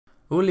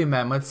Woolly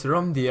mammoths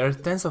roamed the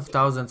earth tens of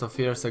thousands of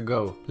years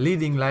ago,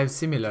 leading lives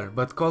similar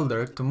but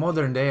colder to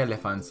modern-day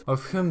elephants,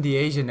 of whom the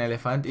Asian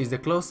elephant is the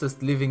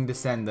closest living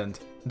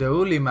descendant. The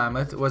woolly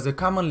mammoth was a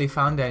commonly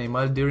found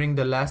animal during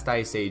the last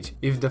ice age,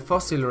 if the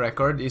fossil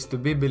record is to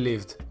be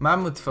believed.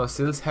 Mammoth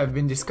fossils have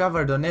been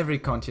discovered on every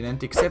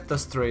continent except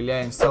Australia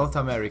and South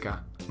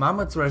America.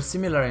 Mammoths were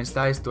similar in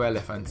size to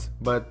elephants,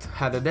 but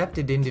had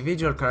adapted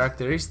individual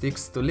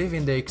characteristics to live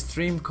in the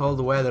extreme cold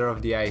weather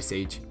of the Ice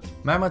Age.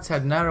 Mammoths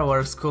had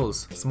narrower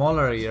skulls,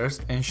 smaller ears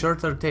and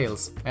shorter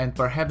tails, and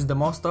perhaps the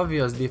most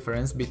obvious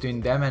difference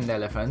between them and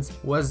elephants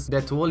was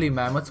that woolly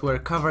mammoths were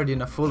covered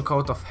in a full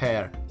coat of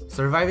hair.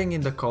 Surviving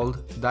in the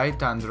cold, dry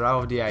tundra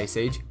of the Ice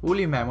Age,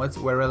 woolly mammoths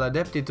were well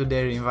adapted to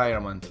their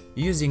environment,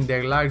 using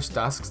their large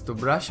tusks to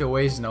brush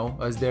away snow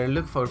as they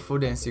look for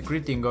food and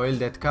secreting oil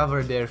that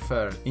covered their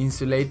fur,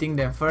 insulating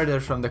them further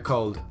from the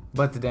cold.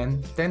 But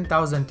then,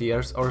 10,000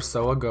 years or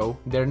so ago,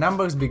 their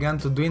numbers began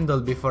to dwindle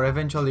before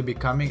eventually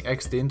becoming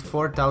extinct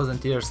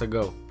 4,000 years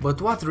ago.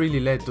 But what really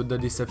led to the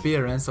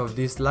disappearance of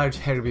these large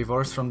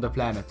herbivores from the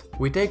planet?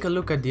 We take a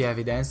look at the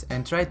evidence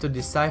and try to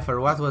decipher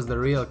what was the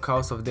real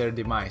cause of their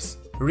demise.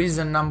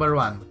 Reason number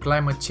 1.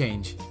 Climate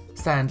change.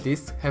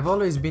 Scientists have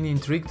always been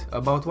intrigued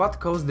about what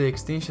caused the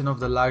extinction of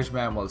the large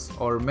mammals,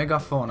 or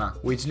megafauna,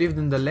 which lived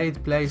in the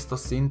late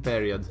Pleistocene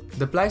period.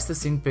 The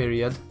Pleistocene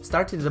period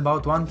started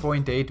about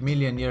 1.8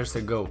 million years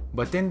ago,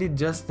 but ended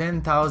just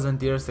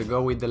 10,000 years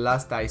ago with the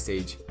last ice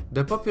age.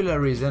 The popular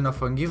reason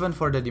often given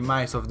for the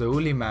demise of the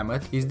woolly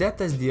mammoth is that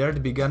as the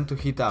earth began to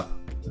heat up,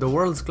 the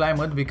world's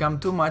climate became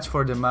too much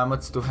for the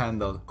mammoths to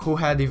handle, who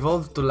had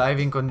evolved to live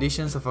in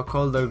conditions of a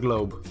colder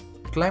globe.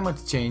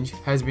 Climate change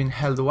has been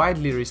held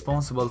widely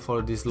responsible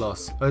for this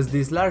loss, as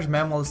these large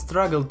mammals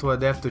struggled to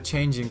adapt to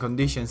changing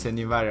conditions and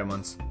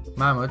environments.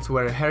 Mammoths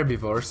were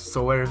herbivores,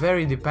 so were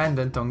very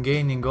dependent on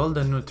gaining all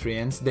the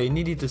nutrients they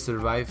needed to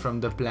survive from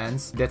the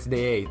plants that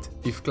they ate.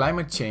 If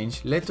climate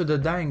change led to the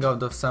dying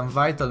out of some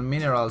vital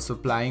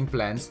mineral-supplying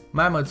plants,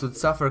 mammoths would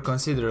suffer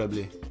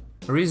considerably.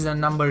 Reason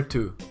number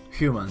 2.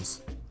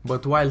 Humans.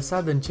 But while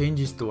sudden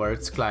changes to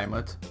Earth's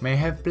climate may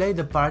have played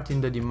a part in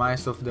the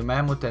demise of the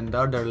mammoth and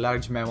other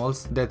large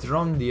mammals that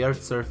roamed the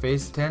Earth's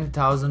surface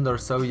 10,000 or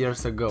so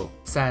years ago,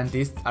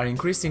 scientists are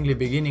increasingly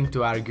beginning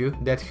to argue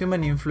that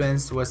human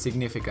influence was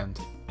significant.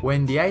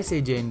 When the Ice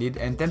Age ended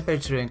and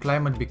temperature and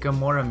climate become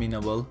more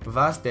amenable,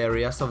 vast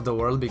areas of the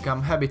world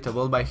become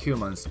habitable by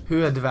humans,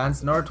 who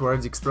advance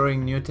northwards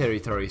exploring new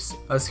territories.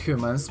 As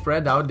humans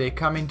spread out, they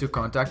come into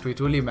contact with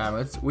woolly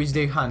mammoths, which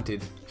they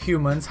hunted.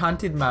 Humans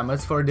hunted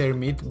mammoths for their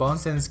meat,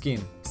 bones and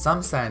skin.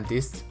 Some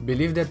scientists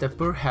believe that a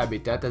poor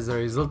habitat as a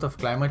result of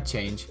climate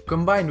change,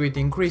 combined with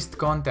increased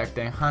contact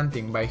and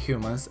hunting by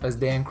humans as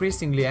they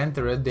increasingly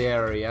entered the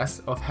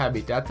areas of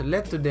habitat,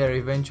 led to their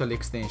eventual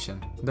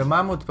extinction. The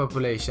mammoth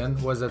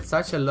population was at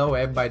such a low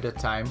ebb by the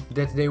time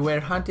that they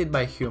were hunted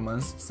by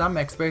humans. Some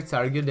experts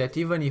argue that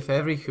even if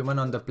every human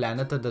on the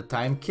planet at the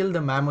time killed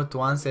a mammoth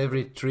once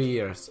every 3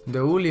 years,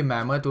 the woolly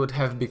mammoth would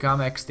have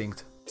become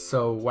extinct.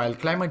 So, while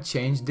climate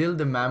change dealt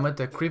the mammoth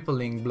a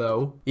crippling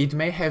blow, it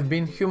may have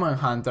been human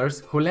hunters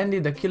who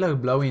landed a killer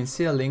blow in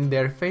sealing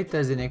their fate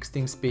as an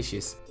extinct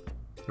species.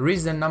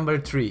 Reason number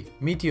 3.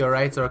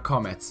 Meteorites or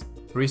comets.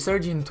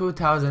 Research in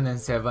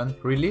 2007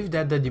 revealed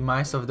that the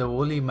demise of the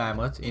woolly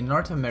mammoth, in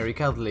North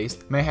America at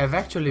least, may have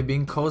actually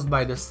been caused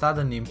by the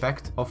sudden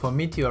impact of a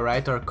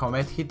meteorite or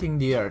comet hitting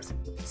the Earth.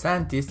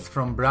 Scientists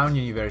from Brown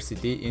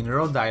University in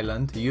Rhode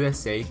Island,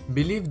 USA,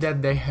 believe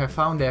that they have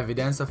found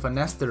evidence of an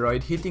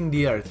asteroid hitting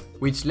the Earth,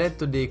 which led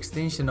to the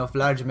extinction of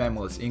large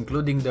mammals,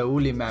 including the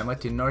woolly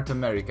mammoth in North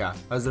America,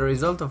 as a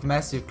result of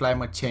massive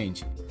climate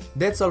change.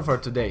 That's all for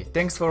today.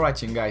 Thanks for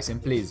watching, guys,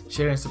 and please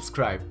share and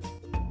subscribe.